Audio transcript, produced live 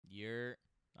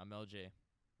I'm LJ,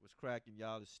 What's cracking,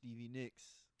 y'all? It's Stevie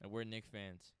Nicks. and we're Knicks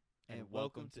fans. And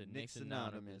welcome to Knicks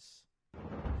Anonymous.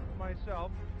 Myself,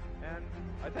 and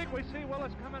I think we see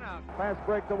Willis coming out. Fast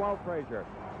break to Walt Frazier.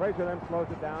 Frazier then slows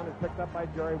it down. Is picked up by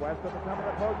Jerry West at the top of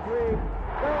the post. Reed.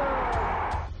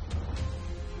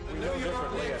 The New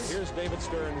York Knicks. Here's David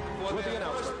Stern For with the their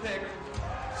announcement. first pick,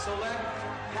 select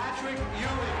Patrick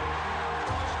Ewing.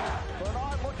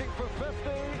 Bernard looking for 50,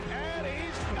 and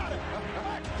he's got it.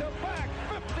 Back-to-back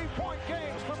 50-point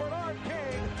games for Bernard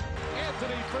King.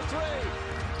 Anthony for three.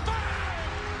 Bang!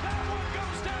 That one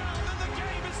goes down, and the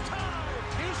game is tied.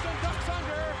 Houston ducks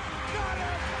under. Got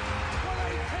it! With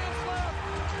 8 tenths left.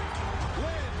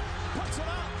 Lynn puts it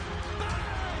up.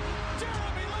 Bang!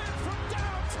 Jeremy Lin from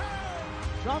downtown.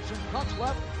 Johnson cuts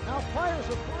left, now fires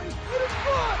a three. It is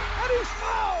good, and he's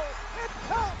fouled. It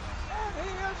counts, and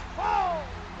he is fouled.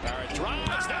 Barrett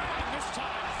drives down. This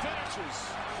time finishes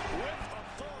with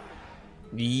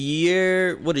authority.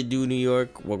 Yeah, what it do, New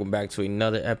York? Welcome back to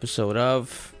another episode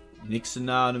of Knicks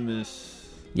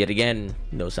Anonymous. yet again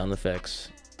no sound effects.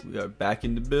 We are back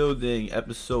in the building.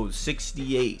 Episode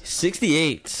 68.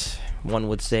 68. One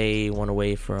would say one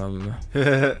away from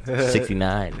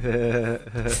 69.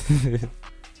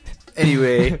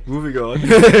 Anyway, moving on.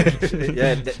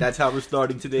 Yeah, that's how we're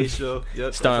starting today's show. Yep,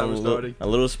 that's how we're starting. A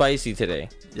little spicy today.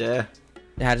 Yeah.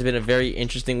 It has been a very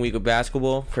interesting week of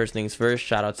basketball. First things first,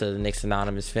 shout out to the Knicks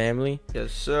Anonymous family.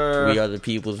 Yes, sir. We are the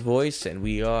people's voice, and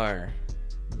we are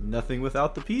nothing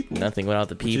without the people. nothing without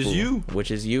the people. is you.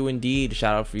 Which is you indeed.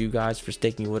 Shout out for you guys for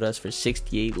sticking with us for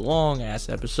 68 long-ass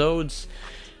episodes.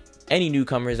 Any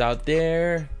newcomers out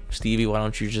there? Stevie, why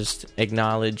don't you just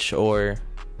acknowledge or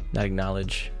not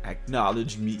acknowledge?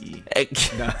 Acknowledge me.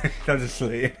 Ec- No, I'm just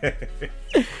playing.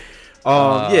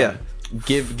 Yeah.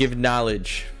 Give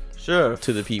knowledge Sure.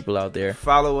 to the people out there.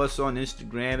 Follow us on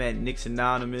Instagram at Knicks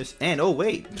Anonymous. And oh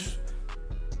wait,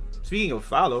 speaking of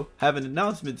follow, have an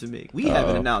announcement to make. We have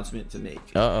an announcement to make.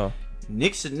 Uh-oh.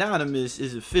 Knicks Anonymous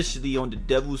is officially on the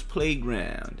Devil's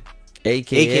Playground,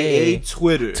 AKA aka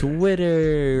Twitter.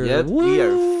 Twitter. Yep, we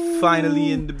Woo! are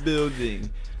finally in the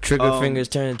building. Trigger fingers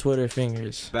turning Twitter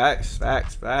fingers. Facts.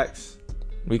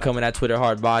 We coming at Twitter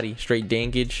hard body, straight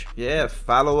dankage. Yeah,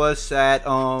 follow us at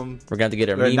We're gonna have to get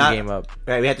our We're meme not- game up.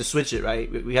 Right, we had to switch it,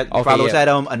 right? We had to Okay, follow us yeah. at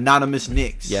Anonymous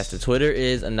Knicks. Yes, the Twitter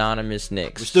is Anonymous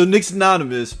Knicks. We're still Knicks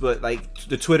Anonymous, but like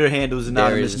the Twitter handle is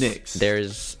Anonymous Knicks.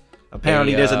 There's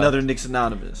Apparently, there's a, another Knicks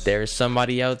Anonymous. There's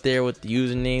somebody out there with the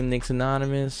username Knicks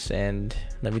Anonymous, and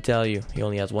let me tell you, he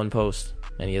only has one post,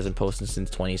 and he hasn't posted since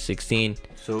 2016.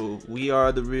 So we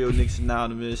are the real Knicks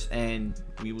Anonymous, and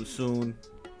we will soon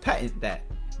patent that.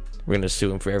 We're gonna sue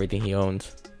him for everything he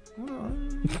owns. Well,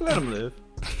 let him live.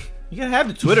 You gotta have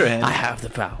the Twitter handle. I have the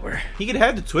power. He could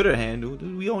have the Twitter handle.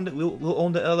 We own it. We'll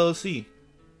own the LLC.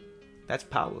 That's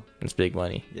power. It's big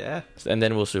money, Yeah. and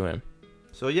then we'll sue him.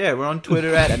 So yeah, we're on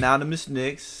Twitter at Anonymous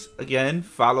Knicks. Again,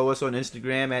 follow us on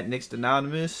Instagram at Knicks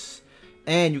Anonymous,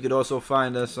 and you could also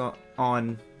find us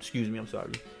on excuse me, I'm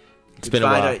sorry. It's been a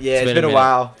while. It's been a minute.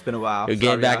 while. It's been a while. We're getting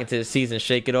Sorry, back y'all. into the season.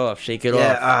 Shake it off. Shake it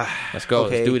Yeah, off. Let's go.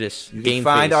 okay. Let's do this. You Game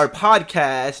can find face. our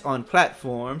podcast on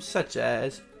platforms such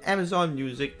as Amazon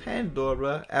Music,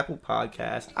 Pandora, Apple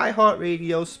Podcasts,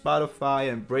 iHeartRadio,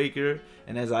 Spotify, and Breaker.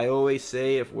 And as I always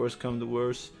say, if worse come to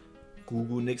worse,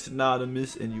 Google Knicks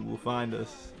Anonymous and you will find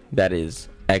us. That is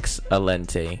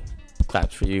excelente.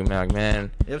 Claps for you,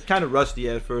 man. It was kind of rusty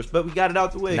at first, but we got it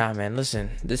out the way. Nah, man. Listen,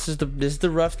 this is the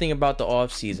rough thing about the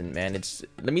off season, man.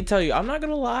 Let me tell you, I'm not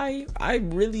gonna lie. I'm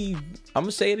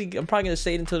gonna say it. I'm probably gonna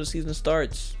say it until the season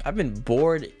starts. I've been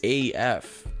bored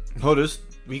AF. Oh, this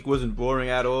week wasn't boring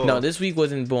at all. No, this week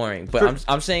wasn't boring, but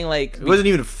I'm saying like It wasn't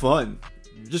even fun.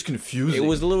 It was just confusing. it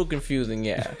was a little confusing.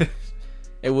 Yeah,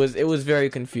 it was very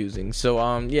confusing.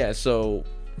 So yeah. So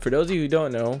for those of you who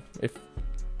don't know, if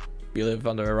you live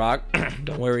under a rock,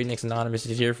 don't worry, Knicks Anonymous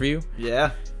is here for you.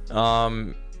 Yeah.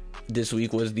 This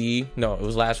week was it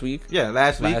was last week. Yeah,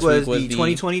 last week was the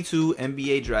 2022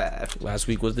 NBA draft. Last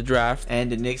week was the draft. And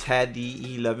the Knicks had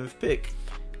the 11th pick.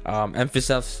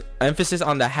 Emphasis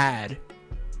on the had.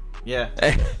 Yeah.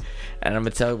 And I'm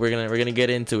gonna tell you, we're gonna get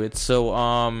into it.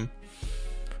 So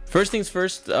first things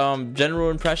first, general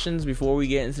impressions before we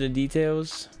get into the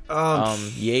details.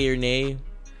 Yay or nay?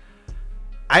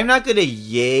 I'm not gonna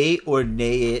yay or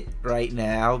nay it right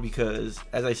now because,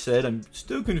 as I said, I'm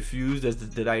still confused as to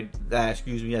the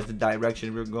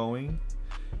direction we're going.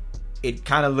 It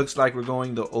kind of looks like we're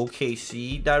going the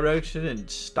OKC direction and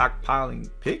stockpiling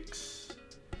picks.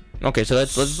 Okay, so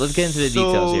let's get into the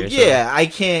details here. Yeah, I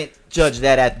can't judge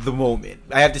that at the moment.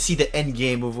 I have to see the end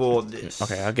game of all this.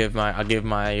 Okay, I'll give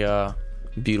my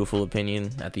beautiful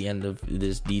opinion at the end of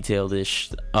this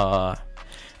detailed-ish.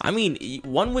 I mean,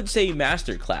 one would say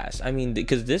masterclass. I mean,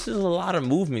 because this is a lot of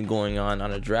movement going on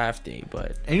a draft day.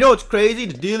 But and you know what's crazy?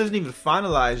 The deal isn't even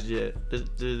finalized yet.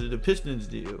 The Pistons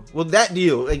deal. Well, that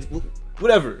deal, like,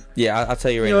 whatever. Yeah, I'll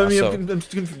tell you right You know now. what I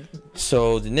mean?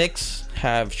 So the Knicks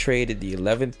have traded the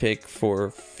 11th pick for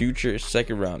future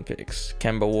second-round picks.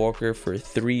 Kemba Walker for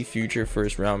 3 future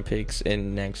first-round picks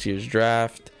in next year's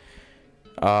draft.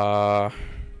 Yeah.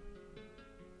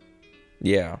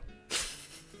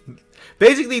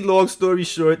 Basically, long story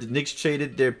short, the Knicks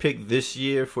traded their pick this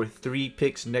year for 3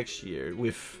 picks next year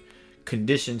with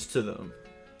conditions to them.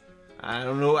 I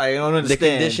don't know. I don't understand. The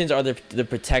conditions are the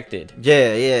protected.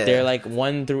 Yeah. They're like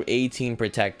 1 through 18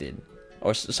 protected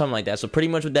or something like that. So pretty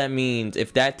much what that means,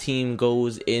 if that team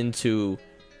goes into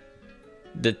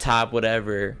the top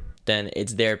whatever, then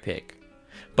it's their pick.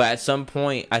 But at some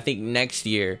point, I think next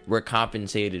year, we're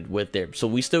compensated with their... So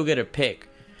we still get a pick,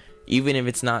 even if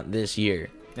it's not this year.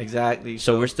 Exactly.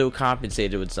 So we're still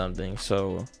compensated with something.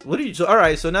 So all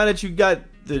right. So now that you got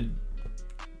the,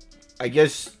 I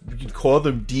guess you can call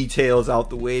them details out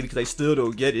the way, because I still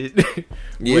don't get it.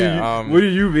 What do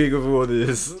you make of all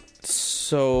this?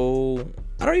 So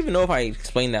I don't even know if I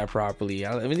explained that properly.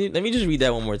 Let me just read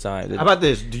that one more time. How about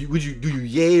this? Do you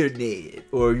yay or nay it,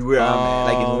 or are you where I'm at,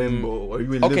 like in limbo? Are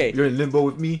you in okay. You're in limbo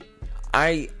with me?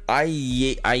 I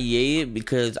yay it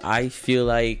because I feel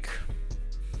like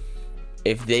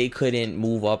if they couldn't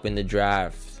move up in the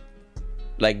draft,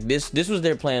 like this was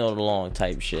their plan all along,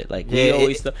 type shit. Like we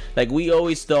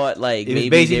always thought like it was maybe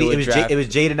basically they would draft. it was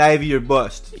Jaden Ivey or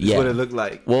bust. That's Yeah. what it looked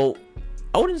like. Well,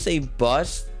 I wouldn't say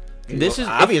bust. This is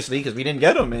obviously because we didn't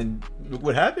get him, and look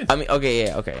what happened. I mean,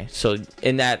 okay. So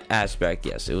in that aspect,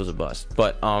 yes, it was a bust.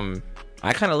 But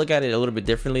I kind of look at it a little bit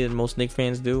differently than most Knicks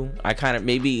fans do. I kind of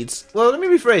maybe it's. Well, let me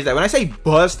rephrase that. When I say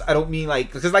bust, I don't mean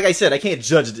like, because like I said, I can't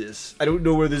judge this. I don't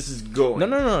know where this is going.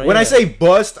 No. When I say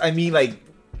bust, I mean like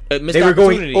they were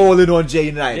going all in on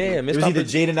Jaden Ivey. Yeah, it was either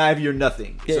Jaden Ivey or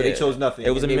nothing. Yeah, so they chose nothing.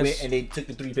 It was and they took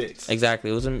the 3 picks.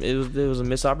 Exactly. It was a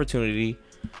missed opportunity.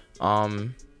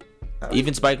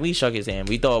 Even Spike Lee shook his hand.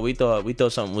 We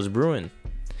thought something was brewing.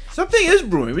 Something is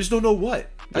brewing. We just don't know what.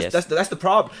 That's the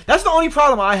problem. That's the only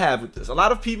problem I have with this. A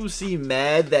lot of people seem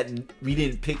mad that we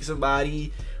didn't pick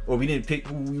somebody, or we didn't pick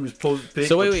who we were supposed to pick.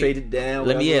 So wait, traded down.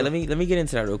 Let me get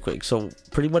into that real quick. So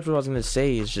pretty much what I was gonna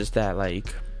say is just that,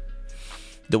 like,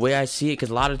 the way I see it,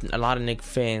 because a lot of Knicks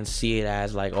fans see it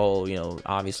as like, oh, you know,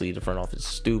 obviously the front office is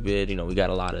stupid. You know, we got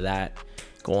a lot of that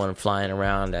going flying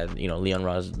around that, you know, Leon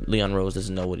Rose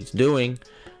doesn't know what he's doing.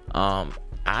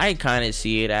 I kind of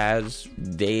see it as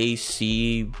they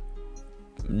see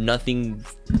nothing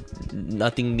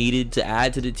needed to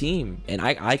add to the team, and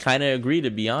I kind of agree,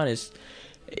 to be honest.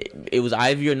 It was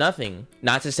Ivy or nothing.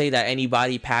 Not to say that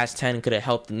anybody past 10 could have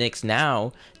helped the Knicks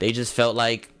now. They just felt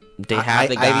like they have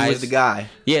the guys. Ivy was the guy.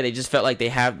 Yeah, they just felt like they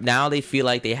feel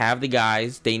like they have the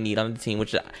guys they need on the team,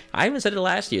 which I even said it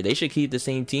last year. They should keep the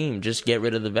same team, just get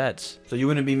rid of the vets. So you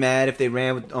wouldn't be mad if they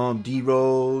ran with D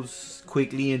Rose,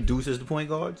 Quickly, and Deuce as the point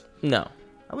guards? No.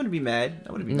 I wouldn't be mad.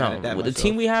 Mad at that. With the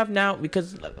team we have now,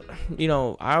 because, you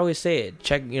know, I always say it.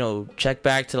 Check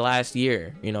back to last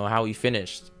year. You know how we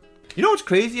finished. You know what's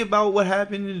crazy about what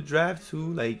happened in the draft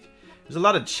too? Like, there's a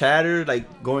lot of chatter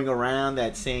like going around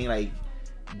that saying like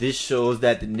this shows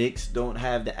that the Knicks don't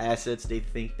have the assets they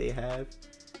think they have.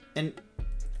 And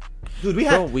dude,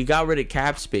 we got rid of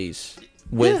cap space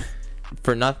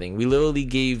for nothing. We literally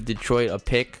gave Detroit a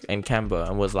pick and Kemba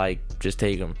and was like, just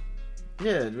take him.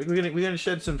 Yeah, we're gonna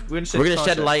shed some. We're gonna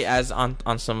shed light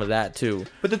on some of that too.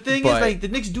 But the thing is, like, the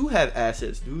Knicks do have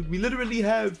assets, dude. We literally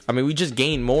have. I mean, we just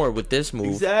gained more with this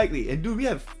move. Exactly, and dude, we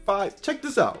have 5. Check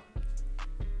this out.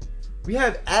 We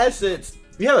have assets.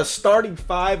 We have a starting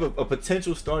 5 of a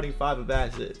potential starting 5 of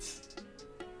assets.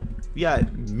 We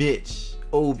got Mitch,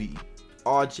 Obi,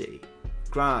 RJ,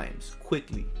 Grimes,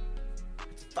 Quickly.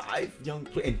 5 young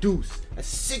players, and Deuce. That's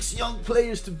 6 young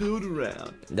players to build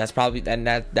around. That's probably, and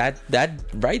that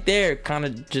right there kind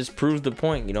of just proves the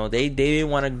point. You know, they didn't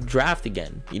want to draft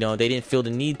again. You know, they didn't feel the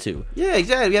need to. Yeah,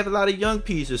 exactly. We have a lot of young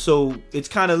pieces, so it's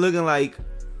kind of looking like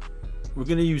we're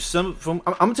gonna use some from.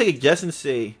 I'm gonna take a guess and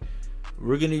say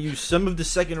we're gonna use some of the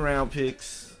second round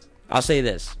picks. I'll say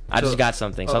this. I just got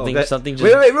something. Something just.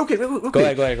 Wait, real quick. Go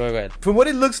ahead. From what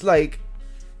it looks like,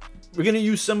 we're gonna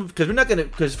use some, because we're not gonna,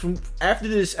 because from after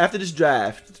this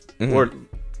draft, or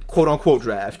quote unquote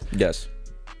draft, yes,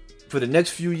 for the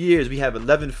next few years we have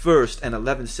 11 first and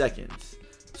 11 seconds.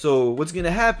 So what's gonna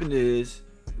happen is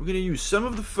we're gonna use some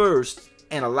of the first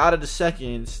and a lot of the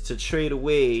seconds to trade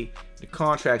away the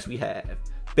contracts we have.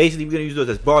 basically we're gonna use those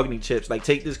as bargaining chips. Like,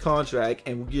 take this contract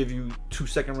and we'll give you 2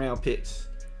 second-round picks.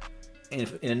 And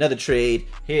in another trade,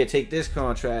 here, take this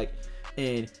contract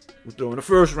and we'll throw in a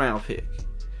first-round pick.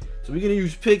 So we're gonna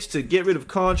use picks to get rid of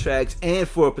contracts and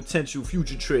for a potential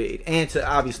future trade, and to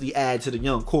obviously add to the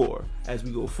young core as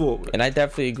we go forward. And I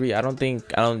definitely agree.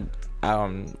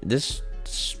 This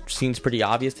seems pretty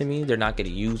obvious to me. They're not going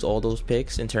to use all those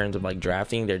picks in terms of like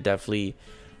drafting. They're definitely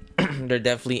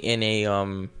in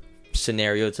a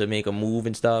scenario to make a move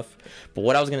and stuff. But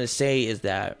what I was going to say is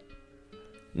that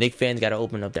Knicks fans got to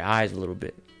open up their eyes a little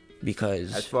bit,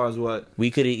 because As far as what? we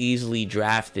could have easily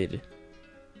drafted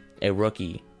a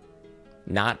rookie,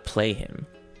 not play him,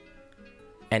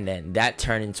 and then that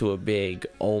turned into a big,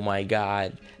 oh my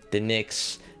god, the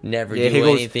Knicks never do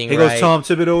anything here right. goes Tom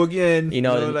Thibodeau again.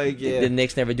 The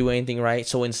Knicks never do anything right.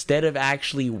 So instead of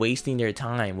actually wasting their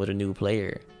time with a new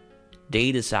player,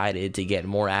 they decided to get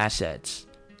more assets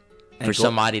for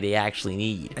somebody they actually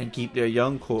need and keep their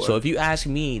young core. So if you ask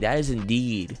me, that is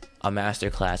indeed a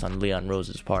masterclass on Leon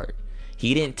Rose's part.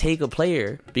 He didn't take a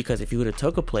player, because if he would have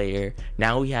took a player,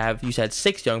 now we have, you said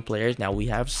 6 young players, now we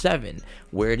have 7.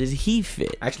 Where does he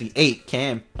fit? Actually 8,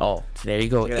 Cam. Oh, so there you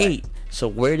go, 8. So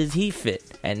where does he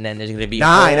fit? And then there's going to be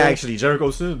 9, actually.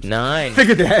 Jericho Sims. 9. Look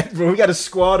at that, bro. We got a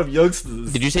squad of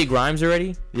youngsters. Did you say Grimes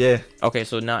already? Yeah. Okay,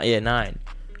 so 9.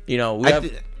 You know, we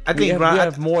we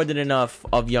have more than enough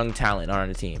of young talent on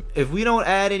the team. If we don't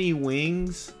add any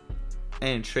wings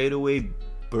and trade away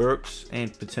Burks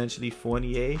and potentially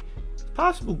Fournier, it's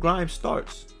possible Grimes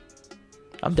starts.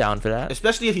 I'm down for that.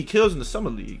 Especially if he kills in the Summer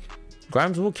League.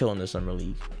 Grimes will kill in the Summer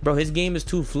League. Bro, his game is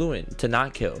too fluent to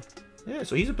not kill. Yeah,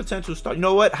 so he's a potential start. You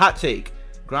know what? Hot take.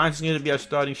 Grimes is going to be our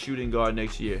starting shooting guard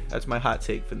next year. That's my hot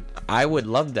take. I would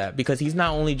love that, because he's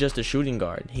not only just a shooting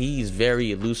guard. He's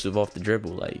very elusive off the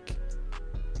dribble. Like,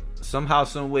 somehow,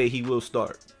 some way, he will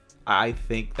start. I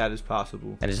think that is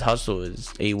possible. And his hustle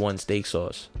is A1 steak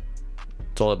sauce.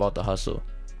 It's all about the hustle.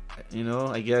 You know,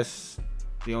 I guess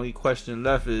the only question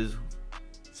left is,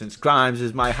 since Grimes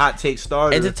is my hot take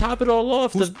starter, and to top it all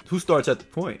off, who starts at the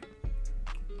point?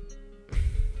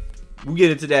 We'll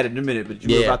get into that in a minute, but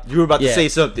you were about to say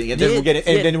something, and then we'll get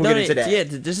into that. Yeah,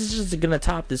 this is just gonna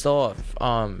top this off.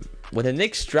 When the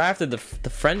Knicks drafted the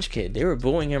French kid, they were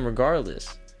booing him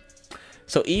regardless.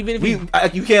 So even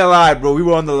if you can't lie, bro, we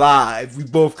were on the live. We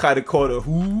both kind of caught a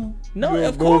who? No,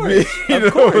 of course,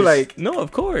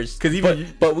 of course. Because even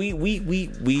but we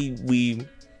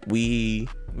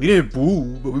didn't boo,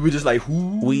 but we were just like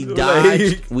who? We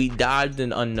dodged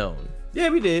an unknown. Yeah,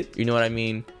 we did. You know what I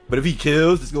mean? But if he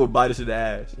kills, it's gonna bite us in the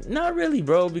ass. Not really,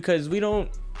 bro, because we don't.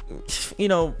 You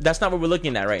know, that's not what we're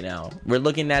looking at right now. We're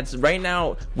looking at right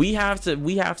now. We have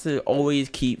to always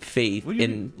keep faith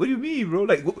in. What do you mean, bro?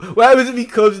 Like, what happens if he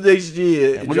comes next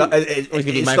year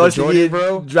and starts Jordan,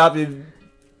 bro, dropping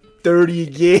 30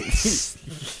 again?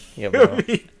 Yeah, bro.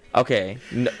 Okay.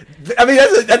 No. I mean,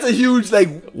 that's a huge,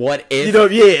 like. What if? You know,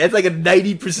 yeah, it's like a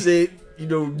 90%. You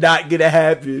know, not gonna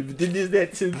happen. But then there's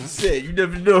that 10%. You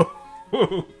never know.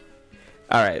 All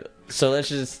right. So let's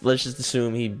just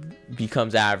assume he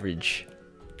becomes average.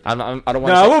 I don't want.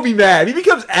 No, I won't be mad. He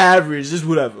becomes average, just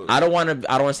whatever. I don't want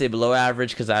to say below average,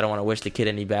 because I don't want to wish the kid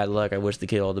any bad luck. I wish the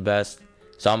kid all the best.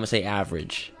 So I'm gonna say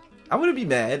average. I wouldn't be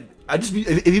mad.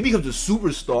 If he becomes a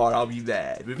superstar, I'll be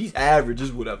mad. But if he's average,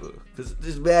 just whatever. Because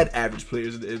there's bad average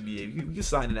players in the NBA. We can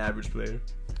sign an average player.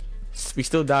 We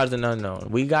still dodged an unknown.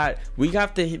 We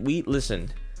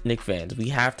listen, Knicks fans. We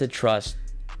have to trust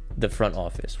the front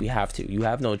office. We have to. You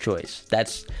have no choice.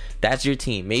 That's your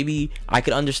team. Maybe I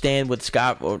could understand what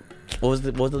Scott, or what was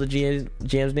the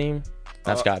GM's name?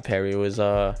 Not Scott Perry. It was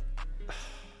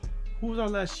who was our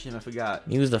last GM? I forgot.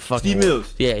 He was the fucking Steve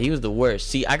Mills. Yeah, he was the worst.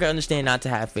 See, I can understand not to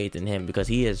have faith in him, because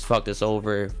he has fucked us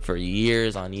over for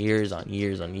years on years on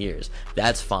years on years.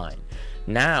 That's fine.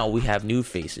 Now we have new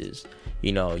faces.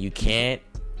 You know, you can't.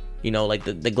 You know, like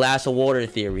the glass of water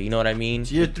theory. You know what I mean?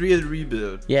 It's year 3 of the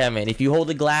rebuild. Yeah, man. If you hold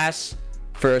the glass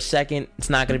for a second, it's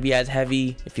not going to be as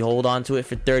heavy. If you hold on to it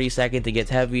for 30 seconds, it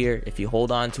gets heavier. If you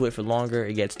hold on to it for longer,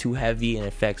 it gets too heavy and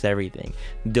affects everything.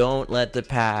 Don't let the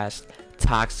past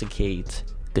toxicate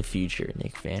the future,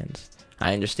 Knicks fans.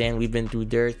 I understand we've been through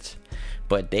dirt,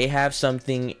 but they have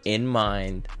something in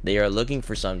mind. They are looking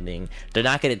for something. They're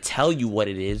not going to tell you what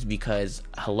it is, because,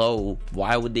 hello,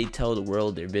 why would they tell the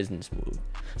world their business move?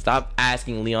 Stop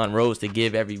asking Leon Rose to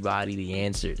give everybody the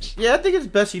answers. Yeah, I think it's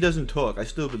best he doesn't talk. I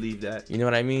still believe that. You know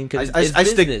what I mean? I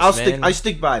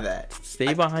stick by that.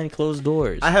 Stay behind closed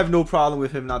doors. I have no problem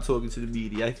with him not talking to the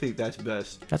media. I think that's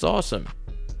best. That's awesome.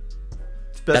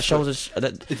 That shows us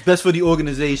that it's best for the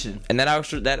organization. And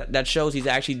that shows he's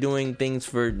actually doing things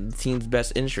for the team's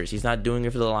best interest. He's not doing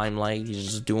it for the limelight. He's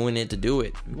just doing it to do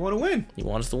it. You want to win. He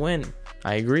wants to win.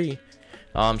 I agree.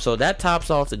 So that tops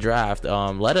off the draft.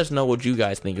 Let us know what you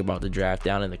guys think about the draft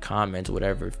down in the comments,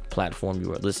 whatever platform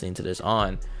you are listening to this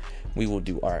on. We will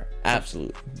do our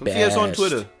absolute best. See us on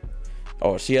Twitter.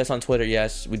 Oh, see us on Twitter,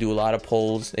 yes. We do a lot of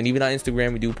polls. And even on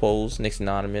Instagram, we do polls. Nick's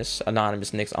Anonymous.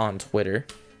 Anonymous Nick's on Twitter.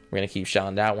 We're going to keep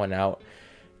shouting that one out.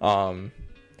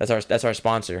 That's our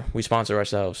sponsor. We sponsor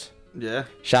ourselves. Yeah.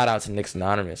 Shout out to Nick's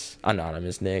Anonymous.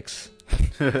 Anonymous Nick's.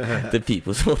 The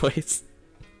people's voice.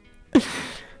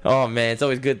 Oh, man. It's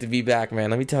always good to be back, man.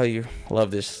 Let me tell you.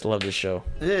 Love this show.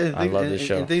 Yeah. I love this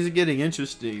show. And things are getting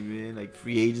interesting, man. Like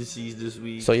free agencies this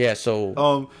week. So, yeah.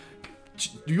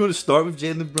 Do you want to start with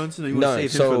Jalen Brunson, or you want to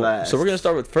save him for last? So we're gonna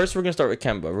start with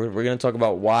Kemba. We're gonna talk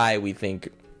about why we think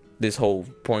this whole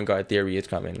point guard theory is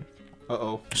coming.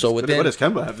 So what does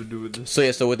Kemba have to do with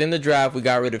this? So within the draft, we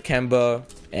got rid of Kemba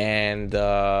and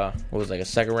what was it, like a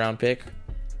second round pick?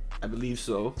 I believe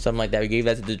so. Something like that. We gave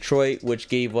that to Detroit, which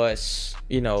gave us,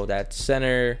 that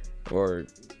center or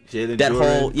Jalen that Jordan.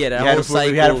 whole whole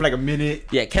cycle. We had him for like a minute.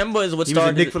 Yeah, Kemba is what he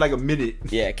started. He was a Knick for like a minute.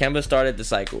 Yeah, Kemba started the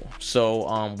cycle.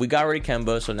 So we got rid of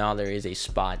Kemba, so now there is a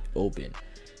spot open.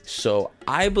 So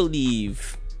I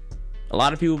believe, a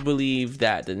lot of people believe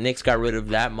that the Knicks got rid of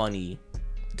that money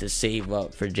to save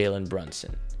up for Jalen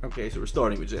Brunson. Okay, so we're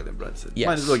starting with Jalen Brunson. Yes.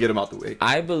 Might as well get him out the way.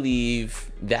 I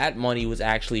believe that money was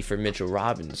actually for Mitchell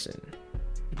Robinson.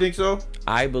 You think so?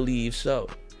 I believe so.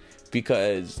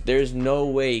 Because there's no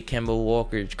way Kemba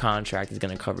Walker's contract is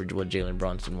going to cover what Jalen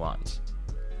Brunson wants.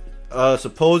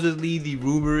 Supposedly the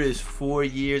rumor is 4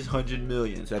 years, $100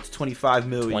 million. So that's $25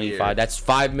 million. 25. That's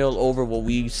 $5 million over what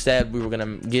we said we were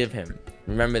going to give him.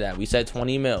 Remember that. We said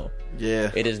 $20 million.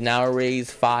 Yeah. It is now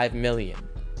raised $5 million.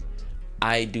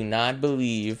 I do not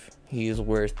believe he is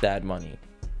worth that money.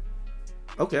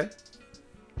 Okay.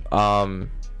 I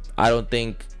don't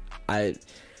think I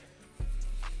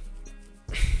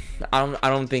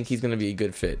don't think he's gonna be a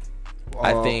good fit.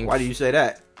 I think. Why do you say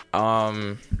that?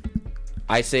 I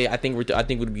think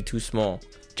it would be too small.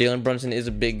 Jalen Brunson is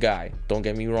a big guy. Don't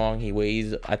get me wrong. He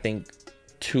weighs, I think,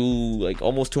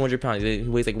 almost 200 pounds. He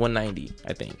weighs like 190,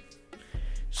 I think.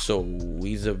 So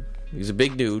he's a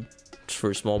big dude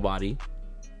for a small body.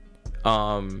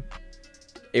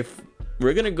 If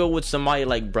we're gonna go with somebody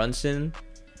like Brunson,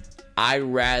 I'd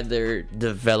rather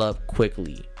develop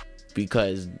quickly,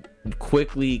 because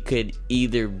quickly could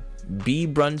either be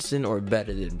Brunson or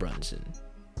better than Brunson.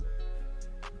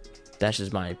 That's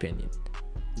just my opinion.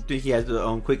 You think he has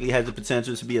quickly has the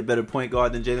potential to be a better point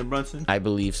guard than Jalen Brunson? I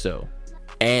believe so.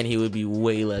 And he would be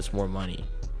way less more money.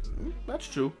 That's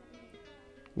true.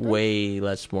 Way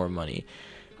less more money.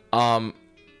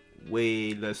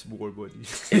 Way less more money.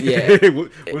 Yeah.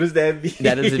 what does that mean?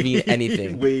 That doesn't mean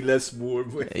anything. Way less more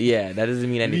money. Yeah, that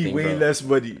doesn't mean anything. Way bro. less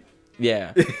money.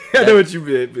 Yeah. I know what you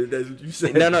meant, but that's what you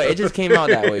said. No, it just came out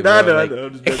that way, bro. I know.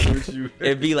 That's what you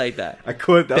It'd be like that. I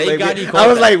caught that. I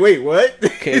was like, wait, what?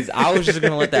 Because I was just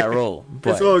going to let that roll.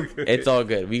 But it's all good. It's all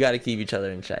good. We got to keep each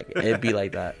other in check. It'd be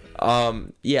like that.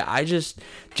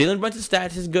 Jalen Brunson's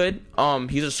stats is good.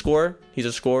 He's a scorer.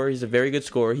 He's a very good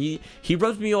scorer. He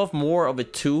rubs me off more of a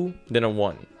 2 than a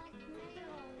 1.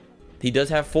 He does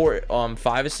have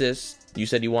 5 assists. You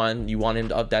said you want him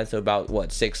to up that to about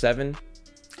what, 6, 7?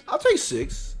 I'll take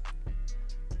 6.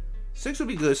 6 would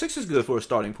be good. 6 is good for a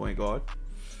starting point guard.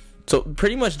 So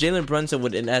pretty much Jalen Brunson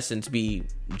would in essence be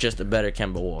just a better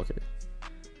Kemba Walker.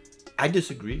 I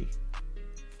disagree.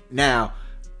 Now,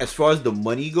 as far as the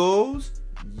money goes,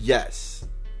 yes.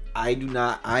 I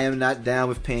am not down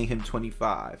with paying him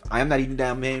 25. I am not even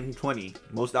down with paying him 20.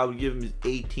 Most I would give him is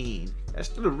 18. That's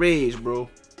still a raise, bro.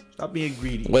 Stop being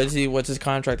greedy. What's his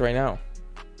contract right now?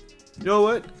 You know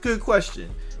what? Good question.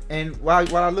 And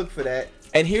while I look for that,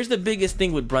 and here's the biggest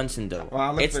thing with Brunson though.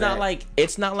 It's not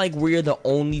like we're the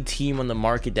only team on the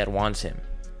market that wants him.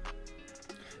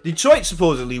 Detroit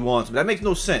supposedly wants him. That makes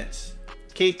no sense.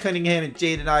 Kate Cunningham and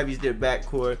Jaden Ivey's their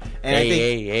backcourt. And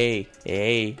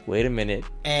Hey, wait a minute.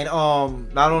 And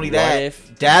not only that,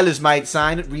 if Dallas might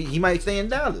sign it, he might stay in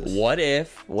Dallas. What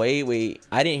if? Wait,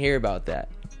 I didn't hear about that.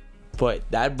 But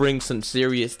that brings some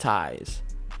serious ties.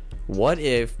 What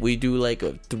if we do like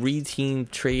a 3-team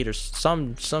trade or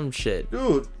some shit?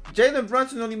 Dude, Jalen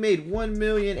Brunson only made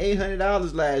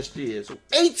 $1,800,000 last year. So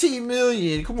 $18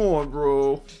 million. Come on,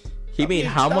 bro. He made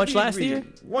how much last year?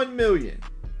 $1 million.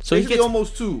 So he gets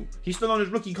almost 2. He's still on his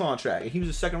rookie contract, and he was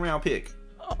a second-round pick.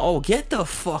 Oh, get the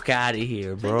fuck out of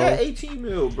here, He bro. got 18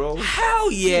 mil, bro.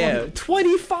 Hell yeah.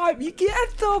 25. You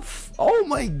get the oh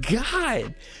my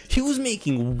god. He was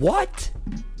making what?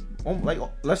 Like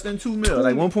less than 2 mil,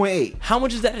 like 1.8. How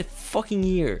much is that a fucking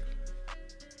year?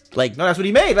 Like No, that's what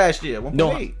he made last year. 1.8.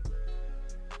 No.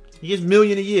 He gets $1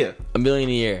 million a year. $1 million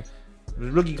a year. His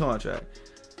rookie contract.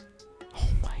 Oh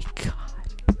my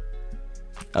god.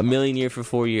 $1 million a year for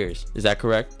 4 years. Is that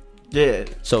correct? Yeah.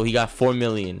 So he got $4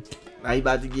 million. Now he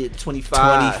about to get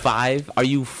 25. 25? Are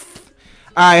you All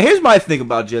right, here's my thing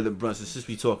about Jalen Brunson since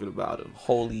we talking about him.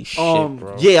 holy shit,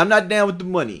 bro. Yeah, I'm not down with the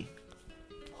money.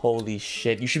 Holy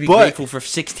shit. You should be But- grateful for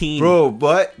 16. Bro,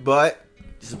 but, bro.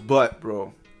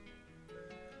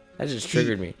 That just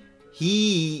triggered me.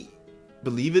 He,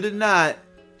 believe it or not,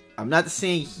 I'm not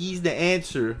saying he's the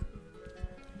answer,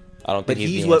 I don't but think he's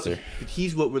he's the what answer.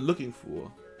 he's what we're looking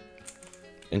for.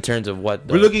 In terms of what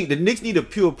though? The Knicks need a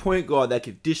pure point guard that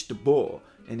can dish the ball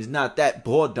and is not that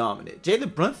ball dominant.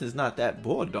 Jalen Brunson is not that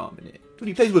ball dominant. But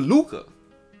he plays with Luka.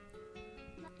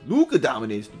 Luka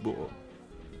dominates the ball.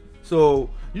 So,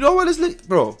 you know what?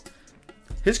 Bro,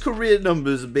 his career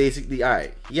numbers are basically, all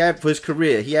right. For his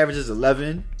career, he averages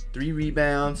 11, 3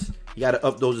 rebounds. You got to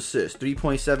up those assists.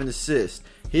 3.7 assists.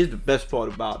 Here's the best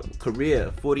part about him.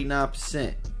 Career,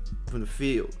 49% from the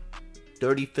field.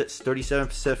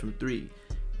 37% from 3.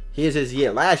 Here's his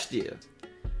year. Last year,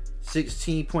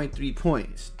 16.3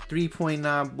 points.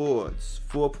 3.9 boards.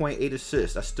 4.8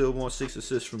 assists. I still want 6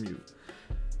 assists from you.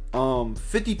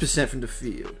 50% from the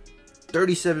field.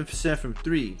 37% from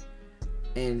 3.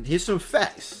 And here's some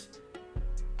facts.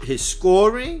 His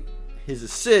scoring, his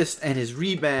assists, and his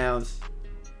rebounds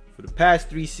for the past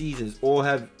 3 seasons all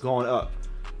have gone up.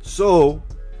 So,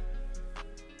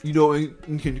 you know,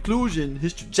 in conclusion,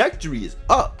 his trajectory is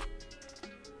up.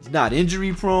 He's not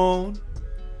injury prone.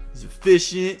 He's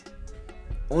efficient.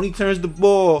 Only turns the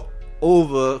ball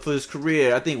over for his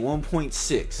career, I think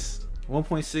 1.6.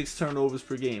 1.6 turnovers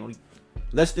per game. Only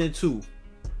less than 2.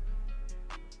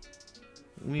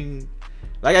 I mean,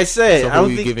 like I said, So I who don't are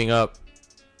you think. giving up?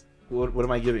 What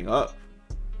am I giving up?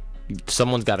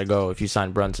 Someone's got to go if you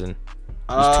sign Brunson.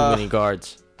 There's too many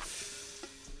guards.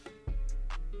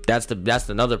 That's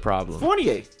another problem.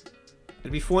 Fournier.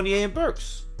 It'd be Fournier and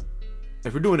Burks.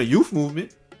 If we're doing a youth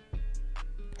movement,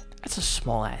 That's a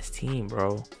small ass team,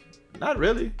 bro. not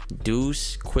really.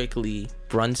 Deuce, Quickly,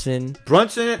 Brunson.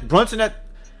 Brunson at.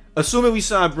 Assuming we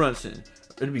sign Brunson,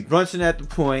 it'd be Brunson at the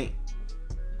point.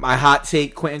 My hot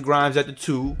take: Quentin Grimes at the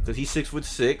 2 because he's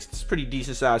 6'6". It's pretty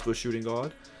decent size for a shooting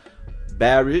guard.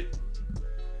 Barrett,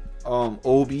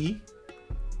 Obi,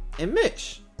 and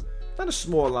Mitch. Not a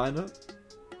small lineup.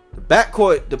 The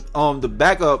backcourt, the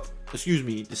backup. Excuse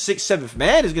me, the 6th, 7th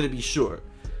man is gonna be short.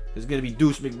 It's gonna be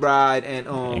Deuce McBride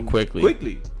and Quickly.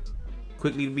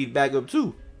 Quickly to be backup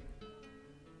too.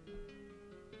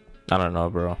 I don't know,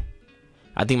 bro.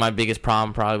 I think my biggest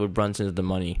problem probably with Brunson is the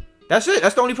money. That's it.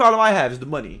 That's the only problem I have is the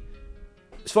money.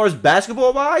 As far as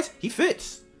basketball wise, he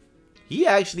fits. He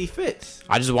actually fits.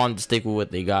 I just wanted to stick with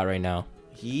what they got right now.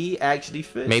 He actually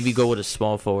fits. Maybe go with a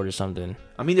small forward or something.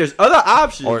 I mean, there's other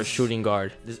options. Or a shooting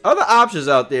guard. There's other options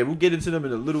out there. We'll get into them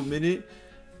in a little minute.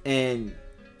 And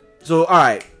so, all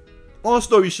right. Long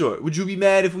story short, would you be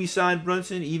mad if we signed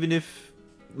Brunson, even if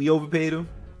we overpaid him?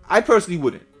 I personally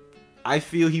wouldn't. I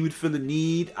feel he would fill a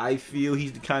need. I feel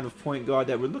he's the kind of point guard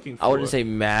that we're looking for. I wouldn't say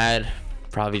mad.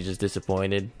 Probably just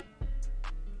disappointed.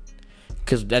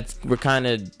 Because we're kind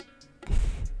of...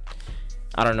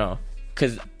 I don't know.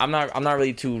 Because I'm not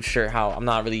really too sure how... I'm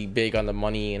not really big on the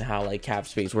money and how like cap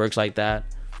space works like that.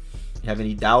 You have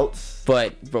any doubts?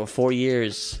 But, bro, 4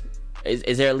 years...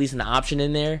 Is there at least an option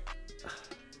in there?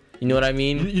 You know what I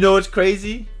mean? You know what's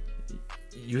crazy?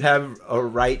 You have a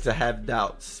right to have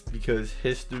doubts because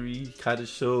history kind of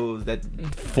shows that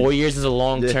 4 years is a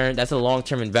long term. That's a long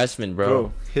term investment,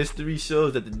 bro. history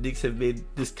shows that the Knicks have made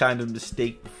this kind of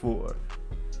mistake before.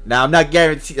 Now, I'm not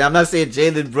guaranteed. I'm not saying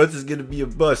Jalen Brunson's gonna be a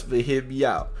bust, but hear me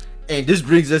out. And this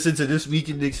brings us into this week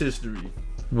in Knicks history.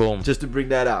 Boom. Just to bring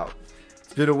that out.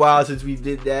 It's been a while since we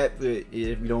did that, but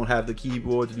if we don't have the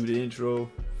keyboard to do the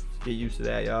intro, get used to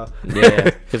that, y'all. Yeah,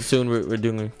 because soon we're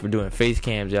doing face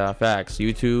cams, y'all. Facts.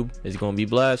 YouTube is gonna be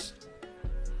blessed.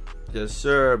 Yes,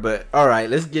 sir. But all right,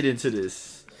 let's get into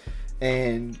this.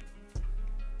 And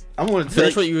I'm gonna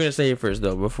Finish what you were gonna say first,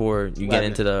 though, before you get What?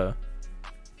 into the.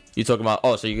 You talking about?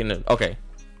 Oh, so you're gonna okay.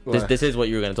 What? This is what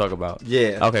you were gonna talk about.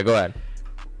 Yeah. Okay, go ahead.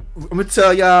 I'm gonna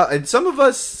tell y'all, and some of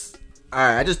us. All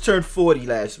right, I just turned 40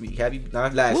 last week.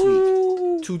 Not last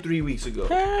week, 2-3 weeks ago.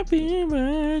 Happy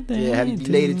birthday. Yeah, happy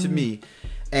belated to me.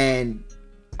 And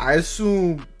I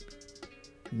assume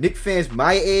Knicks fans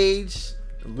my age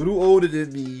a little older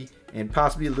than me and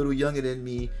possibly a little younger than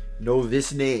me know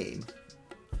this name.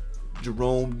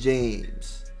 Jerome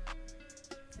James.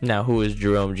 Now, who is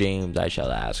Jerome James, I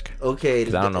shall ask. Okay, I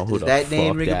don't know who does the that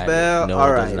name fuck ring that a bell? is. No, All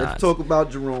it right, does not. let's talk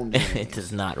about Jerome James. It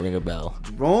does not ring a bell.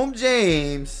 Jerome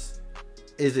James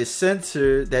is a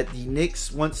center that the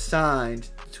Knicks once signed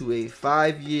to a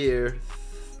 5-year,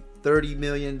 $30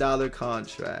 million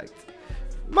contract.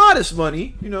 Modest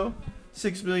money,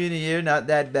 $6 million a year, not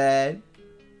that bad.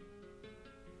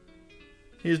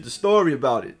 Here's the story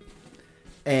about it,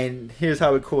 and here's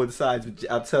how it coincides with.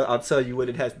 I'll tell you what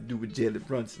it has to do with Jalen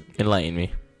Brunson. Enlighten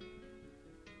me.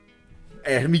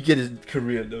 And let me get his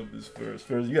career numbers first.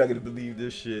 You're not gonna believe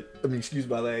this shit. I mean, excuse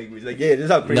my language. Like, yeah, this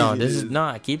is how crazy. No, it this is. is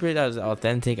not. Keep it as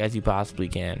authentic as you possibly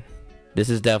can.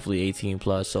 This is definitely 18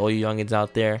 plus. So all you youngins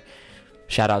out there,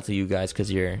 shout out to you guys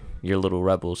because you're little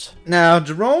rebels. Now,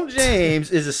 Jerome James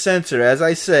is a center, as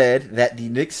I said, that the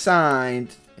Knicks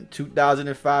signed in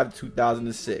 2005 to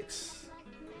 2006.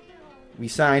 We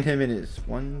signed him in his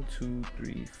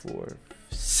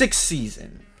 6th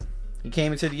season. He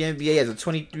came into the NBA as a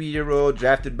 23-year-old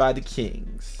drafted by the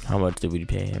Kings. How much did we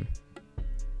pay him?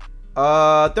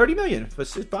 $30 million for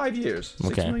 5 years.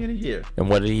 Okay. $6 million a year. And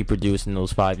what did he produce in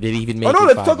those 5? Did he even make? Oh no,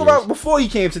 it let's 5 talk years? about before he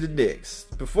came to the Knicks.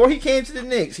 Before he came to the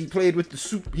Knicks, he played with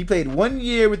He played 1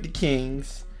 year with the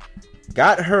Kings,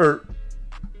 got hurt,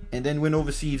 and then went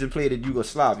overseas and played in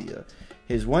Yugoslavia.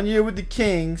 His 1 year with the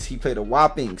Kings, he played a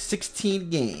whopping 16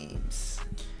 games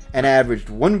and averaged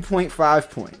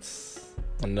 1.5 points.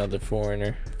 Another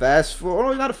foreigner. Fast forward. Oh,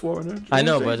 he's not a foreigner. I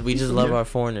know, James, but we he's just from love here. our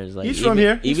foreigners. Like, He's from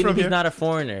here. Even if he's not a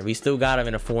foreigner, we still got him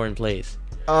in a foreign place.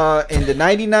 In the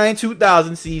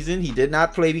 99-2000 season, he did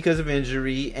not play because of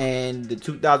injury, and the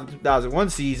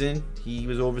 2000-2001 season, he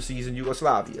was overseas in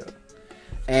Yugoslavia,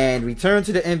 and returned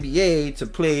to the NBA to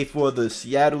play for the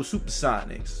Seattle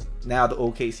Supersonics, now the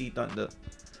OKC Thunder.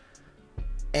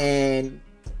 And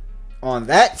on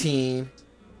that team,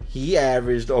 he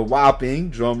averaged a whopping,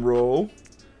 drum roll,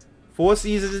 4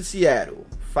 seasons in Seattle,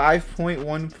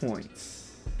 5.1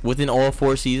 points. Within all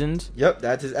 4 seasons? Yep,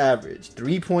 that's his average.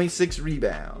 3.6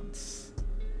 rebounds.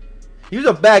 He was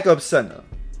a backup center.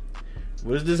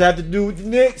 What does this have to do with the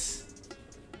Knicks?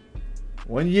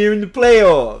 1 year in the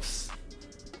playoffs.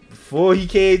 Before he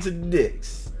came to the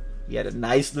Knicks, he had a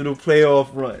nice little playoff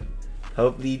run.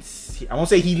 Helped lead. I won't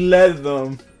say he led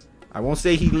them.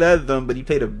 But he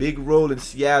played a big role in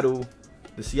Seattle.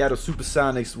 The Seattle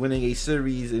Supersonics winning a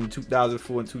series in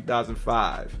 2004 and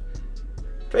 2005.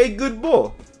 Played good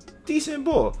ball. Decent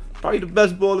ball. Probably the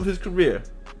best ball of his career.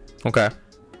 Okay.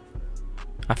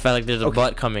 I felt like there's a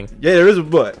butt coming. Yeah, there is a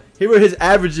butt. Here are his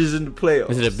averages in the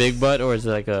playoffs. Is it a big butt or is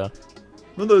it like a...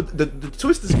 No, the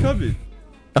twist is coming.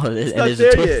 Oh, It's and not there's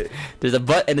there a twist. yet. There's a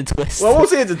butt and a twist. Well, I won't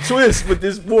say it's a twist, but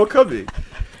there's more coming.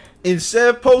 In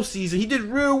said postseason, he did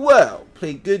real well.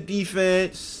 Played good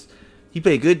defense.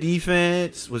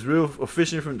 Was real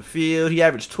efficient from the field. He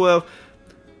averaged 12.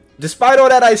 Despite all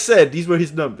that I said, these were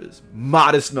his numbers.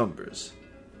 Modest numbers.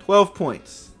 12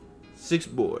 points. 6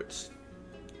 boards.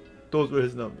 Those were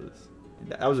his numbers.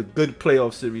 That was a good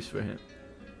playoff series for him.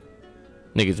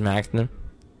 Niggas maxed him.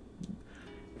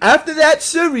 After that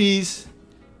series,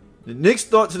 the Knicks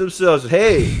thought to themselves,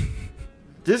 hey,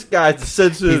 this guy's the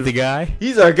center. He's the guy?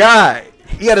 He's our guy.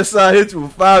 You got to sign him to a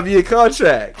 5-year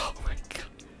contract. Oh my god.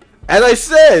 As I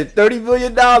said, $30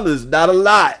 million, not a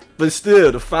lot. But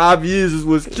still, the 5 years is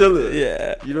what's killing.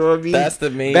 Yeah. You know what I mean? That's the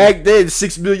main... Back then,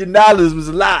 $6 million was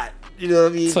a lot. You know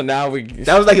what I mean? So now we...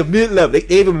 That was like a mid-level. They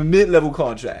gave him a mid-level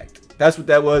contract. That's what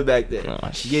that was back then. Oh,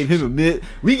 We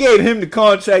gave him the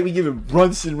contract we give him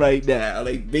Brunson right now,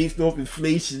 like based off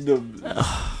inflation numbers.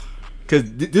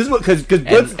 Because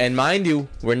Brunson, And mind you,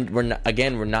 we're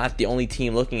not the only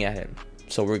team looking at him.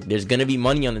 So there's gonna be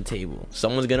money on the table.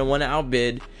 Someone's gonna want to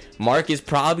outbid. Mark is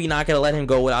probably not gonna let him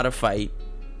go without a fight.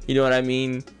 You know what I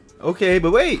mean? okay,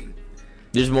 but wait,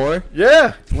 There's more.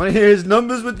 yeah, want to hear his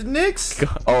numbers with the Knicks?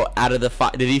 Oh, out of the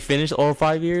 5, did he finish all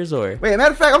 5 years or? Wait,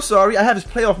 matter of fact, I'm sorry, I have his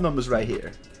playoff numbers right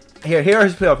here. Here are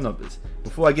his playoff numbers.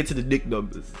 Before I get to the Knick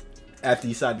numbers, after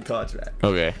he signed the contract,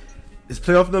 Okay. his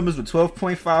playoff numbers were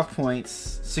 12.5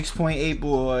 points, 6.8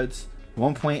 boards,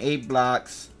 1.8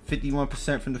 blocks,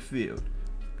 51% from the field.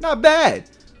 Not bad.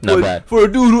 Not bad. For a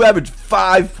dude who averaged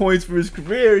 5 points for his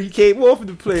career, he came off in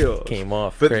the playoffs. Came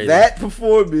off. But Crazy. that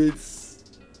performance,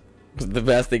 the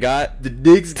best they got. the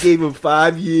Knicks gave him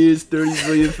 5 years, $30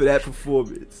 million for that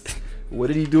performance. What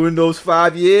did he do in those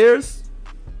 5 years?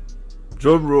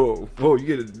 Drum roll. Oh,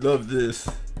 you're gonna love this.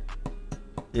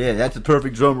 Yeah, that's a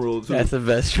perfect drum roll too. That's the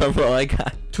best drum roll I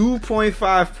got.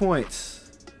 2.5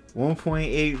 points,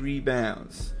 1.8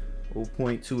 rebounds,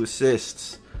 0.2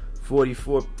 assists,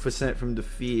 44% from the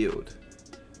field.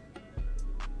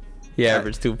 He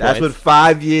averaged 2 points. That's what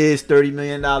 5 years, $30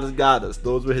 million got us.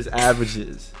 Those were his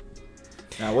averages.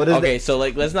 Now, what is Okay, that? so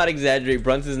like, let's not exaggerate.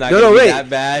 Brunson's not No, gonna be wait. that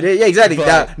bad. Yeah, exactly.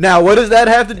 but Now, what does that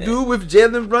have to do with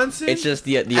Jalen Brunson? it's just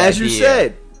the As idea. you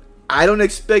said, I don't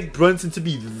expect Brunson to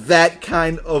be that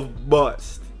kind of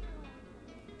bust.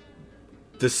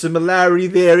 The similarity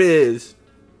there is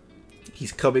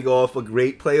he's coming off a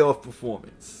great playoff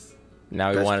performance. Now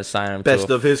we Best- want to sign him Best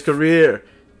to of his career.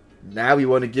 Now we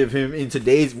want to give him in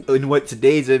what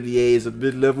today's NBA is a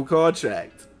mid-level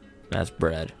contract. that's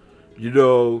bread. You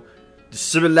know, the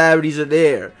similarities are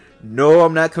there. No,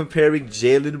 I'm not comparing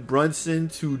Jalen Brunson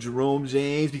to Jerome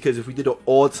James because if we did an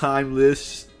all-time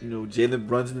list, you know, Jalen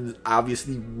Brunson is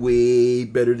obviously way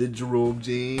better than Jerome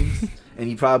James, and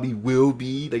he probably will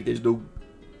be. Like, there's no,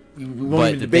 we won't But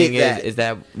even the debate thing that. is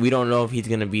that we don't know if he's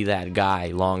gonna be that guy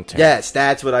long term. Yes,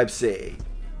 that's what I'm saying.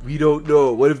 We don't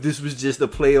know. What if this was just a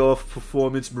playoff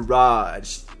performance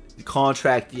mirage? The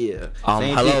contract year.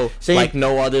 Same Hello, thing- same- like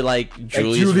no other like like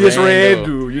Julius,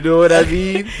 Randle. You know what I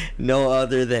mean? No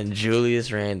other than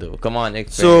Julius Randle. Come on, Nick.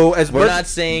 So, as we're much-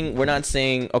 not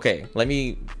saying. Okay, let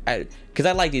me, because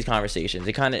I like these conversations.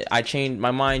 It kind of,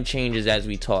 my mind changes as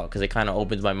we talk because it kind of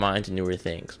opens my mind to newer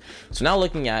things. So now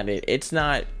looking at it, it's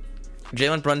not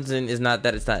Jalen Brunson is not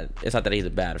that it's not that he's a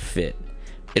bad fit.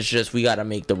 It's just we got to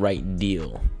make the right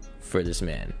deal for this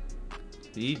man.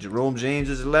 See, Jerome James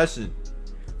is a lesson.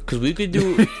 Because we could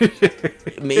do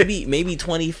maybe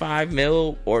 25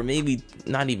 mil or maybe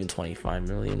not even 25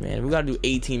 million, man. We got to do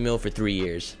 18 mil for 3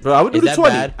 years. Bro, I would do Is the that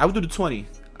 20. bad? I would do the 20.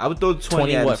 I would throw the 20,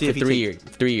 20 at him, what see for if he 3 take- years?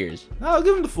 3 years. No, I'll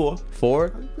give him the 4.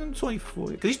 4? I'll give him 24.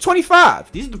 Because he's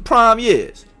 25. These are the prime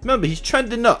years. Remember, he's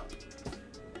trending up.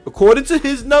 According to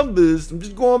his numbers, I'm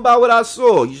just going by what I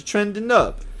saw. He's trending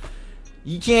up.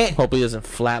 You can't. Hopefully he doesn't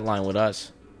flatline with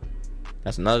us.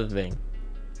 That's another thing.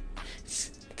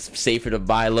 It's safer to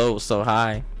buy low, so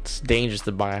high. It's dangerous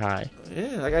to buy high.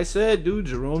 Yeah, like I said, dude,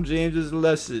 Jerome James is a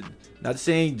lesson. Not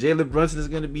saying Jalen Brunson is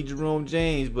going to be Jerome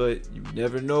James, but you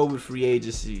never know with free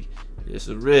agency. It's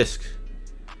a risk.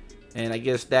 And I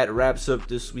guess that wraps up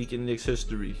this week in Knicks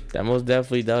history. That most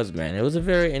definitely does, man. It was a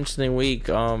very interesting week.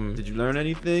 Did you learn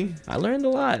anything? I learned a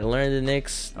lot. I learned the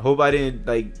Knicks. I hope I didn't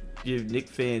give Knicks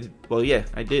fans. Well, yeah,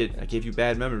 I did. I gave you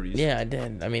bad memories. Yeah, I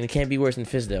did. I mean, it can't be worse than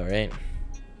Fizdale, right?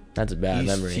 That's a bad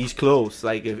memory. He's close.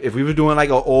 Like if we were doing like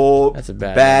an all That's a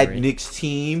bad memory. Knicks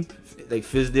team, like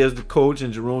Fizdale's the coach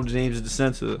and Jerome James is the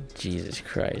center. Jesus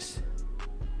Christ.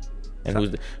 And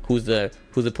who's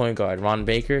the point guard? Ron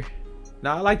Baker?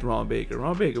 Nah, I liked Ron Baker.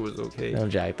 Ron Baker was okay. Don't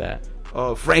jack that.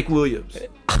 Frank Williams. You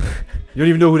don't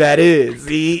even know who that is.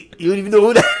 See, you don't even know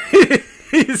who that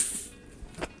is.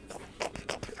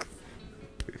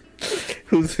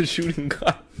 Who's the shooting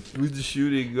guard? Who's the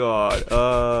shooting guard?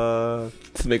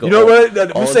 You You know what?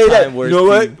 We'll say that. You know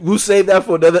what? We'll save that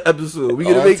for another episode.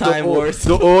 We're gonna make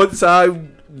the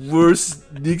all-time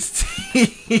worst Knicks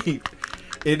team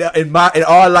in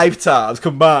our lifetimes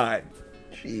combined.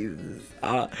 Jesus.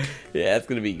 Yeah, that's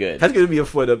gonna be good. That's gonna be a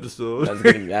fun episode.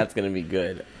 That's gonna be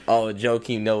good. Oh,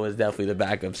 Joakim Noah is definitely the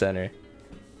backup center.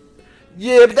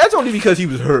 Yeah, but that's only because he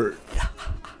was hurt.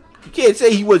 You can't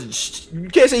say he wasn't. You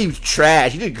can't say he was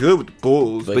trash. He did good with the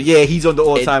Bulls, but yeah, he's on the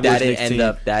all-time worst Knicks team.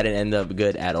 That didn't end up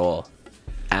good at all.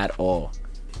 At all.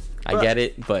 I get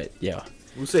it, but yeah.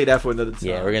 We'll say that for another time.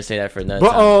 Yeah, we're gonna say that for another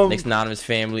But, time. Next anonymous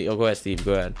family. Oh, go ahead, Steve.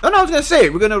 Go ahead. No, I was gonna say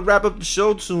we're gonna wrap up the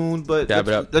show soon, but Wrap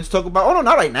it up. let's talk about. Oh no,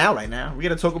 not right now. Right now, we're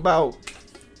gonna talk about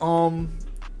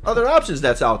other options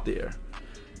that's out there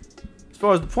as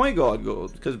far as the point guard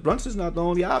goes, because Brunson's not the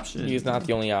only option. He's not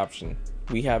the only option.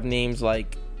 We have names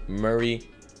like Murray.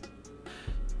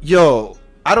 Yo,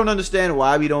 I don't understand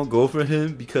why we don't go for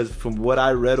him, because from what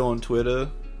I read on Twitter,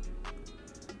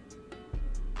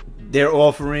 they're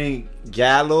offering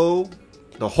Gallo.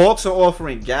 The Hawks are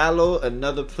offering Gallo,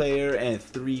 another player, and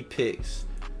 3 picks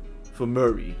for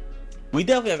Murray. We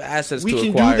definitely have assets We to can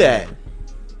acquire. do that.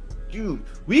 Dude,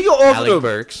 we can offer Alec them.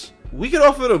 Burks. We could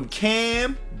offer them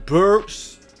Cam,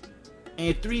 Burks,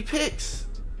 and 3 picks.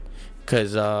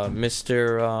 Cause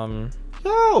Mr.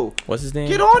 Yo, What's his name?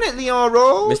 get on it, Leon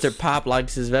Rose. Mr. Pop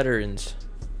likes his veterans.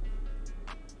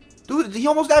 Dude, he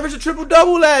almost averaged a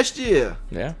triple-double last year.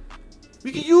 Yeah,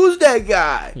 We can use that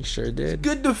guy. he sure did.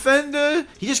 Good defender.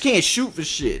 He just can't shoot for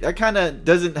shit. That kind of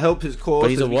doesn't help his cause.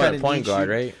 But he's a 'cause we what? kinda Point need guard,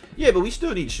 shooting. right? Yeah, but we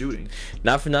still need shooting.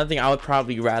 Not for nothing. I would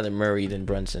probably rather Murray than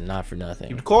Brunson. Not for It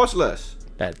nothing. would cost less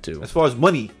That too. as far as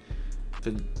money.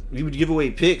 We would give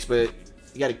away picks, but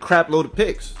you got a crap load of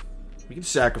picks. We can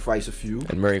sacrifice a few.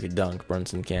 And Murray could dunk.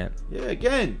 Brunson can't. Yeah,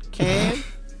 again, Cam.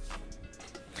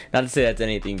 Not to say that's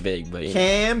anything big, but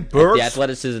Cam, Burks. the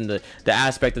athleticism, the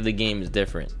aspect of the game is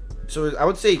different. So I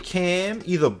would say Cam,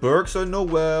 either Burks or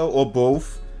Noel, or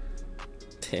both.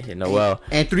 Noel.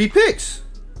 And 3 picks.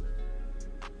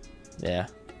 Yeah.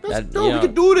 We You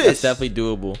can do this. That's definitely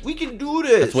doable. We can do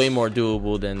this. It's way more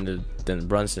doable than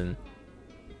Brunson.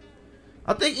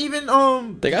 I think even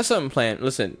They got something planned.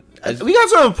 Listen, we got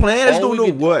something planned. I just don't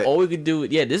know what. All we could do,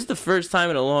 yeah. This is the first time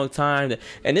in a long time,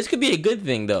 and this could be a good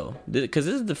thing though, because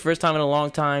this is the first time in a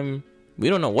long time we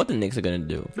don't know what the Knicks are gonna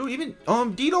do. Dude, even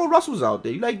D'Lo Russell's out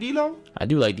there. You like D'Lo? I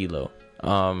do like D'Lo.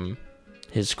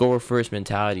 His score first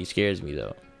mentality scares me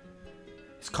though.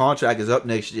 His contract is up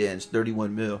next year and it's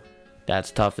 $31 million.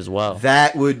 That's tough as well.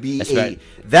 That would be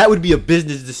a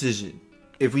business decision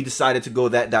if we decided to go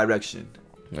that direction.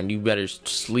 And you better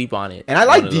sleep on it. And I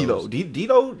like D'Lo.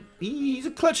 D'Lo, he's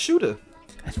a clutch shooter.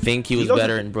 I think he was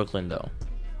better in Brooklyn though.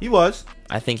 He was.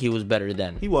 I think he was better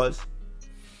then. He was.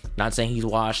 Not saying he's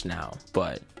washed now,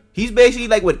 but he's basically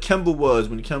like what Kemba was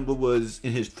when Kemba was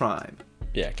in his prime.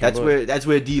 Yeah, that's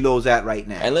where D'Lo's at right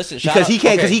now. And listen, because he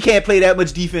can't play that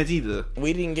much defense either.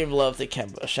 We didn't give love to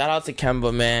Kemba. Shout out to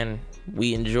Kemba, man.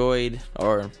 We enjoyed,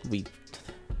 or we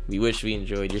wish we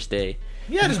enjoyed your stay.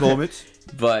 He had his moments.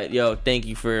 But yo, thank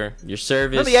you for your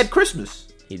service. Remember, he had Christmas.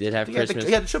 He did have Christmas.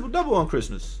 He had a triple-double on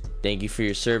Christmas. Thank you for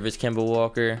your service, Kemba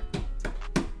Walker.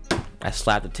 I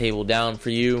slapped the table down for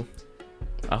you.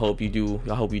 I hope you do.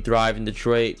 I hope you thrive in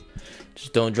Detroit.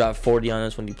 Just don't drop 40 on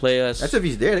us when you play us. That's if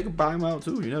he's there. They can buy him out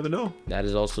too. You never know. That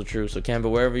is also true. So Kemba,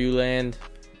 wherever you land,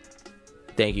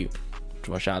 thank you.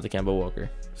 Shout out to Kemba Walker.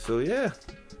 So yeah.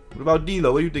 What about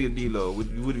D'Lo? What do you think of D'Lo?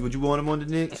 Would you want him on the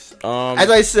Knicks? As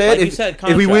I said, like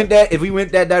if we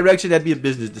went that direction, that'd be a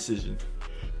business decision.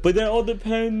 But that all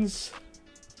depends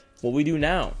what we do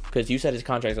now, because you said his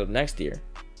contract's up next year.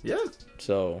 Yeah.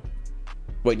 So,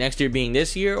 wait, next year being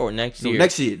this year or next year?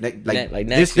 Next year.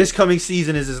 This coming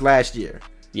season is his last year.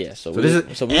 Yeah. It's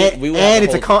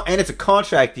a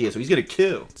contract year, so he's gonna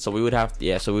kill. So we would have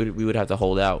to, So we would have to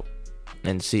hold out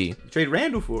and see. Trade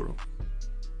Randall for him.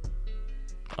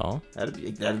 Oh,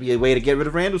 that'd be a way to get rid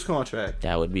of Randall's contract.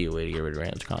 That would be a way to get rid of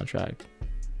Randall's contract.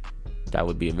 That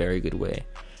would be a very good way.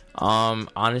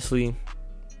 Honestly,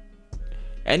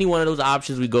 any one of those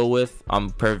options we go with, I'm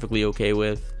perfectly okay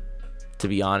with. To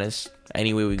be honest,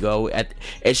 any way we go,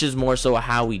 it's just more so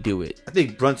how we do it. I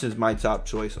think Brunson's my top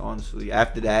choice, honestly.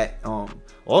 After that,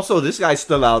 also this guy's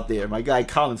still out there. My guy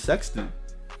Colin Sexton.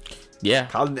 Yeah,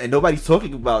 and nobody's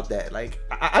talking about that. Like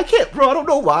I can't, bro. I don't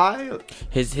know why.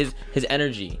 His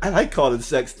energy. I like Colin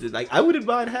Sexton. Like I wouldn't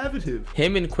mind having him.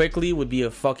 Him and Quickly would be a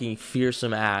fucking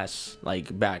fearsome ass like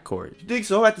backcourt. You think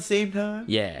so? At the same time?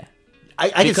 Yeah. I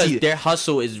can see their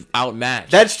hustle is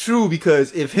outmatched. That's true,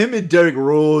 because if him and Derrick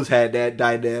Rose had that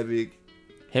dynamic,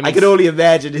 I could only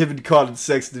imagine him and Colin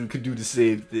Sexton could do the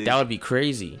same thing. That would be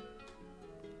crazy.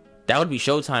 That would be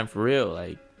Showtime for real,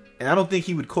 like. And I don't think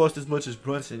he would cost as much as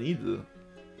Brunson either.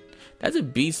 That's a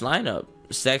beast lineup.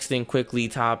 Sexton, Quickly,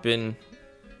 Toppin,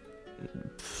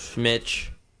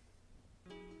 Mitch.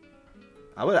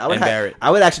 I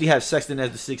would actually have Sexton as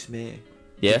the sixth man.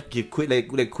 Yeah. Give quickly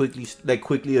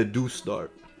a Deuce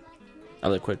start. I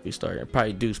let Quickly start.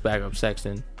 Probably Deuce back up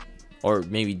Sexton, or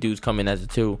maybe Deuce come in as a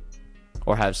 2,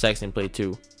 or have Sexton play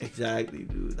 2. Exactly,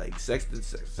 dude. Like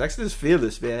Sexton's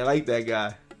fearless, man. I like that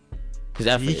guy. His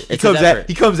effort.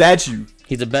 He comes at you.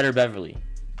 He's a better Beverly.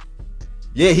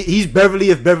 Yeah, he's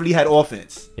Beverly if Beverly had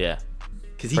offense. Yeah.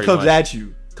 Because he comes at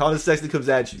you. Colin Sexton comes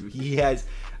at you. He has...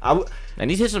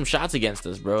 And he's hit some shots against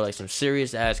us, bro. Like some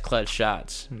serious ass clutch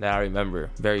shots that I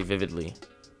remember very vividly.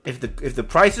 If the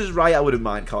price is right, I wouldn't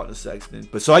mind Colin Sexton.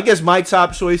 But so I guess my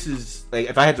top choices, like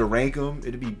if I had to rank them,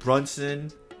 it'd be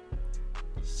Brunson,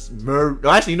 Murray.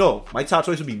 No, actually no. My top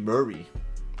choice would be Murray.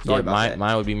 Sorry mine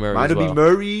would be Murray. Mine would be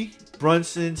Murray,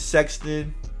 Brunson,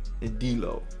 Sexton, and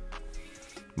D'Lo.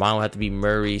 Mine would have to be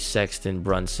Murray, Sexton,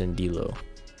 Brunson, D'Lo.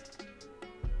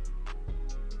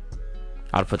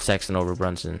 I'd put Sexton over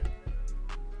Brunson.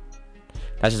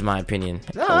 That's just my opinion.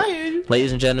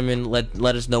 Ladies and gentlemen, let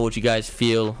us know what you guys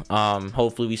feel.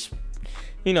 Hopefully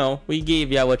we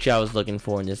gave y'all what y'all was looking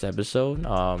for in this episode.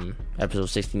 Episode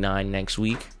 69 next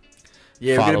week.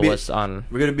 Yeah, follow us on.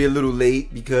 We're gonna be a little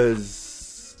late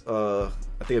because I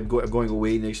think I'm going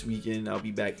away next weekend. I'll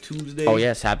be back Tuesday. Oh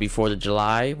yes, happy 4th of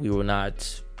July. We will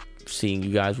not seeing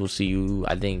you guys. We'll see you.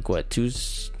 I think Tuesday.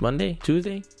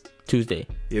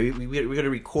 Yeah, we're gonna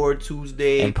record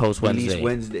Tuesday and post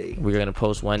Wednesday. We're gonna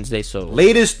post Wednesday, so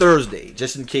latest Thursday,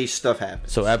 just in case stuff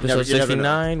happens. So episode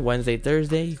 69, Wednesday,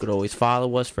 Thursday. You could always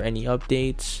follow us for any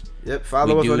updates. Yep,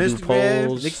 follow us We on do Instagram,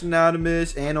 polls. Knicks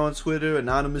Anonymous, and on Twitter,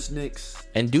 Anonymous Knicks.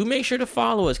 And do make sure to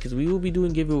follow us because we will be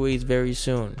doing giveaways very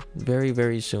soon. Very,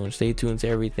 very soon. Stay tuned to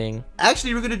everything.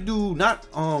 Actually, we're gonna do not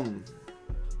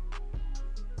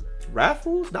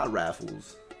raffles, not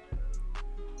raffles,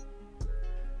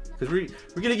 because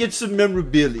we're gonna get some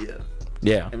memorabilia,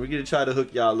 Yeah, and we're gonna try to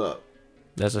hook y'all up.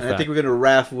 that's a And fact. I think we're gonna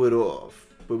raffle it off,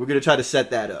 but we're gonna try to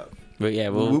set that up. But yeah,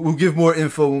 We'll give more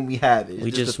info when we have it.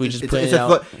 We just it's put it a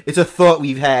out. It's a thought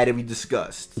we've had and we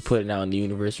discussed. putting it out in the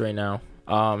universe right now.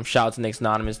 Shout out to Knicks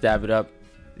Anonymous, dab it up.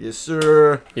 Yes,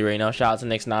 sir. You already know. Shout out to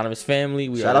Knicks Anonymous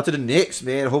family. Shout out to the Knicks,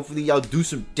 man. Hopefully y'all do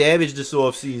some damage this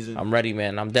off season. I'm ready,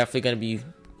 man. I'm definitely gonna be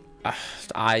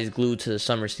eyes glued to the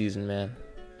summer season, man.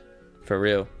 For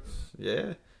real.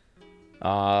 Yeah.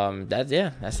 That's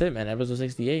it, man. Episode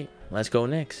 68. Let's go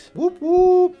Knicks. Whoop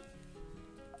whoop.